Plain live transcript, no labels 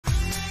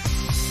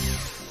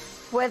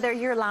Whether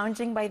you're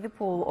lounging by the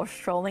pool or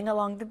strolling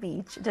along the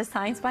beach,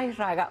 Designz by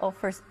Raga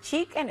offers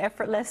chic and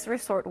effortless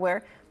resort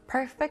wear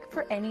perfect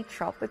for any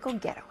tropical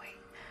getaway.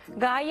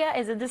 Gaia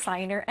is a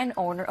designer and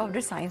owner of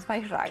Designz by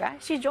Raga.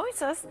 She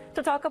joins us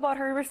to talk about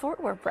her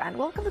resort wear brand.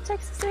 Welcome to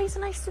Texas today.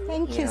 So nice to meet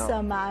you. Thank you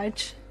so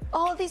much.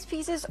 All these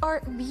pieces are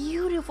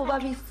beautiful,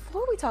 but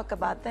before we talk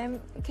about them,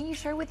 can you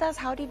share with us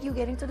how did you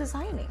get into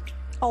designing?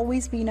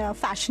 Always been a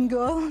fashion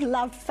girl,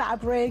 loved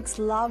fabrics,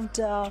 loved,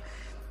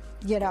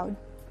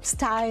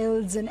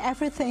 styles and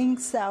everything.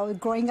 So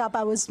growing up,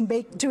 I was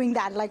doing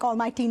that, like all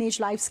my teenage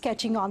life,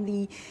 sketching on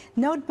the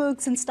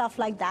notebooks and stuff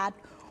like that.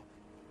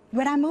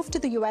 When I moved to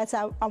the US,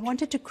 I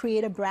wanted to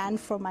create a brand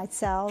for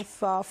myself,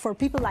 for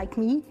people like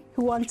me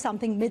who want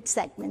something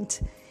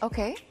mid-segment.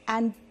 Okay.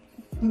 And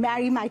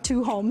marry my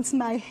two homes,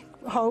 my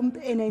home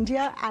in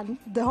India and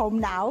the home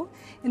now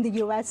in the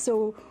US.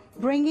 So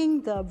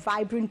bringing the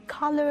vibrant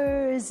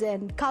colors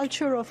and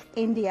culture of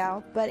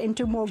India, but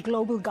into more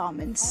global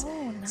garments,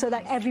 nice. So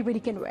that everybody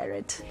can wear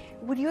it.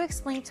 Would you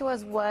explain to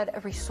us what a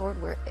resort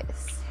wear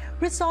is?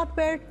 Resort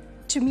wear,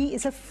 to me,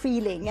 is a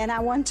feeling, and I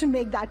want to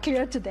make that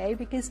clear today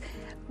because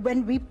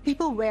when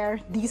people wear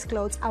these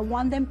clothes, I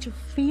want them to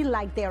feel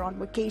like they're on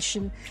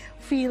vacation,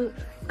 feel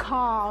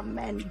calm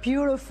and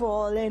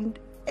beautiful, and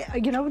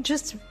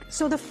just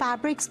so the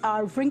fabrics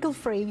are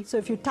wrinkle-free. So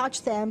if you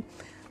touch them,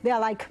 they're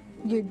like,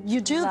 you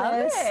do Love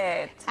this,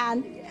 it.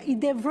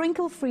 and they're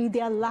wrinkle-free,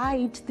 they're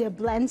light, they're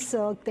blend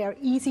silk, they're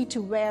easy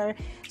to wear.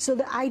 So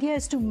the idea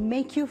is to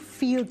make you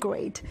feel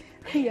great.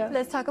 Yeah.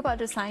 Let's talk about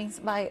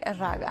Designz by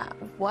Raga.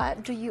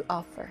 What do you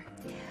offer?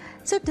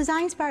 So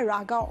Designz by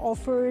Raga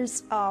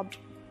offers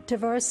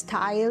diverse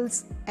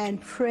styles and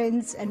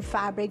prints and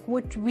fabric.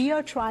 What we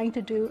are trying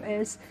to do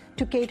is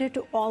to cater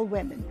to all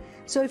women.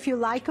 So if you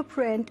like a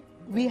print,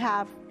 we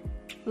have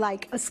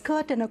like a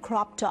skirt and a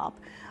crop top,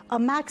 a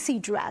maxi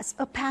dress,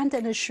 a pant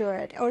and a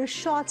shirt, or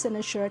shorts and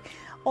a shirt.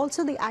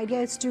 Also, the idea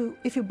is to,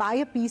 if you buy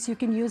a piece, you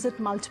can use it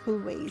multiple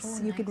ways. Oh,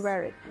 you nice. can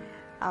wear it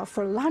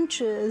for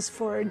lunches,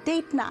 for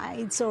date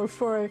nights, or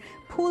for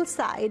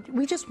poolside.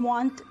 We just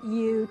want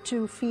you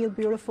to feel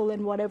beautiful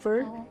in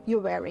whatever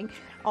you're wearing.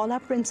 All our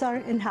prints are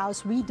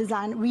in-house. We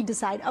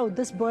decide, oh,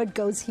 this bird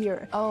goes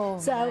here. Oh,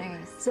 so,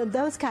 nice. So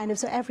those kind of,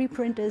 so every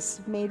print is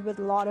made with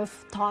a lot of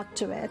thought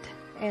to it.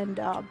 And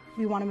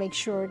we want to make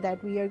sure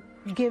that we are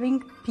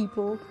giving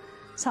people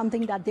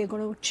something that they're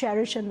going to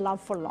cherish and love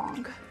for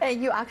long.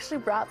 And you actually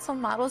brought some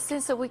models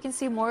in so we can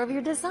see more of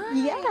your designs.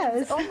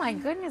 Yes. Oh my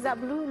goodness, that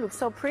blue looks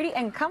so pretty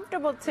and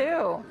comfortable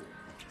too.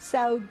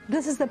 So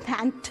this is the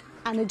pant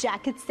and a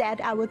jacket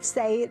set. I would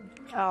say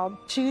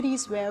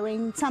Judy's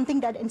wearing something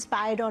that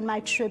inspired on my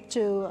trip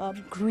to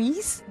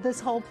Greece. This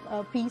whole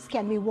piece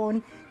can be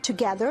worn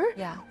together.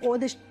 Yeah. Or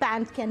the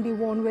pant can be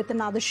worn with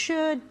another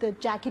shirt. The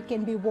jacket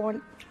can be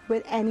worn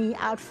with any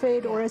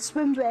outfit or a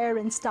swimwear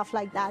and stuff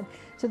like that.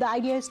 So the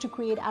idea is to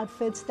create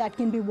outfits that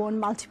can be worn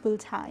multiple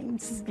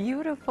times.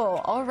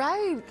 Beautiful. All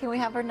right. Can we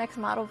have our next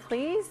model,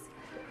 please?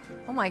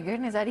 Oh my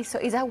goodness, that is so.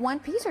 Is that one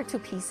piece or two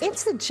pieces?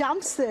 It's a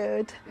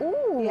jumpsuit.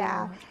 Ooh.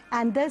 Yeah.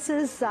 And this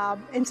is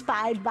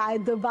inspired by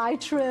the Dubai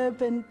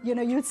trip, and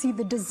you see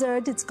the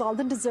dessert. It's called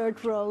the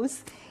dessert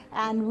rose,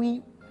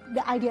 and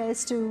the idea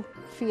is to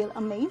feel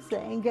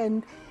amazing.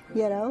 And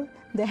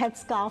the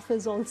headscarf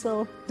is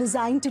also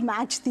designed to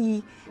match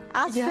the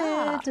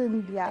outfit,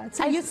 and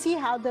so you see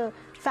how the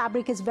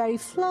fabric is very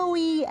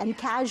flowy and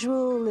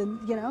casual, and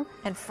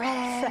and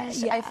fresh.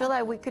 Yeah. I feel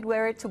like we could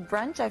wear it to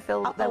brunch. I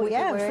feel that we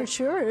could wear for it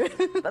sure.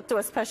 to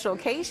a special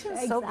occasion.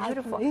 So Exactly.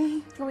 beautiful.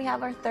 Can we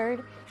have our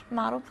third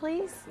model,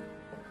 please?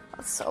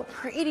 Oh, so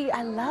pretty.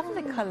 I love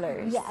the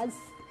colors. Yes.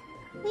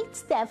 Meet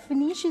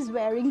Stephanie. She's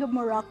wearing a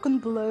Moroccan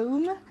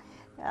bloom,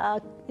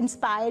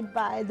 inspired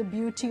by the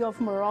beauty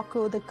of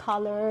Morocco, the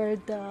color,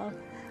 the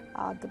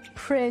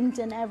print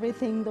and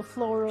everything. The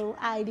floral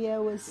idea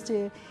was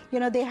to,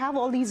 they have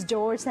all these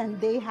doors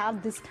and they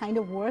have this kind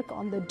of work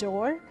on the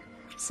door.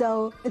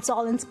 So it's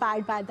all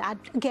inspired by that.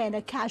 Again,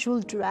 a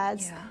casual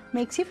dress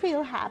makes you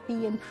feel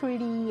happy and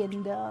pretty,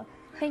 and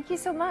thank you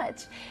so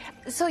much.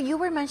 So you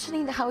were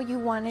mentioning how you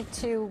wanted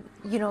to,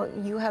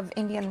 you have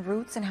Indian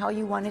roots and how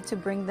you wanted to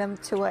bring them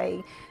to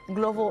a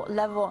global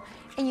level.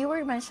 And you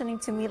were mentioning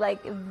to me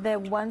like the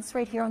ones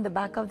right here on the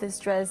back of this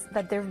dress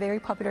that they're very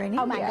popular in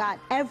India. Oh my God,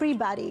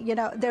 everybody,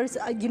 there's,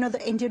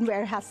 the Indian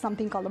wear has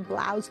something called a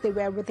blouse they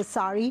wear with a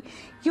sari.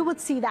 You would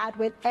see that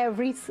with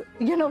every,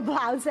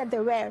 blouse that they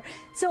wear.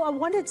 So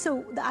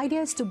the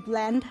idea is to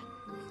blend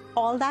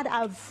all that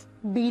I've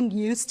been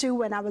used to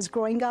when I was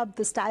growing up,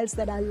 the styles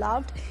that I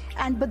loved,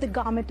 but the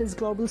garment is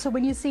global. So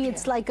when you see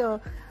it's like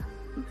a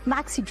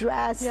maxi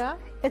dress,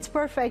 it's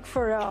perfect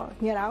for a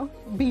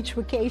beach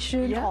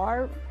vacation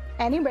or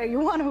anywhere you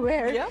want to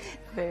wear. Yeah,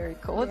 very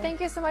cool. Well, thank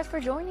you so much for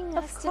joining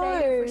us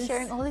today, for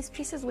sharing all these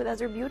pieces with us.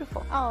 They're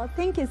beautiful. Oh,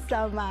 thank you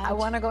so much. I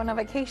want to go on a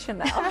vacation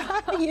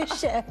now. You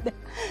should.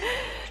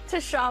 To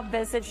shop,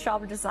 visit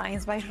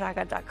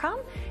shopdesignsbyraga.com.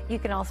 You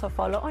can also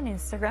follow on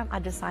Instagram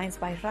at Designz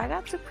by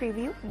Raga to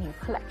preview new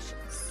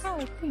collections. Oh,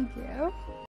 thank you.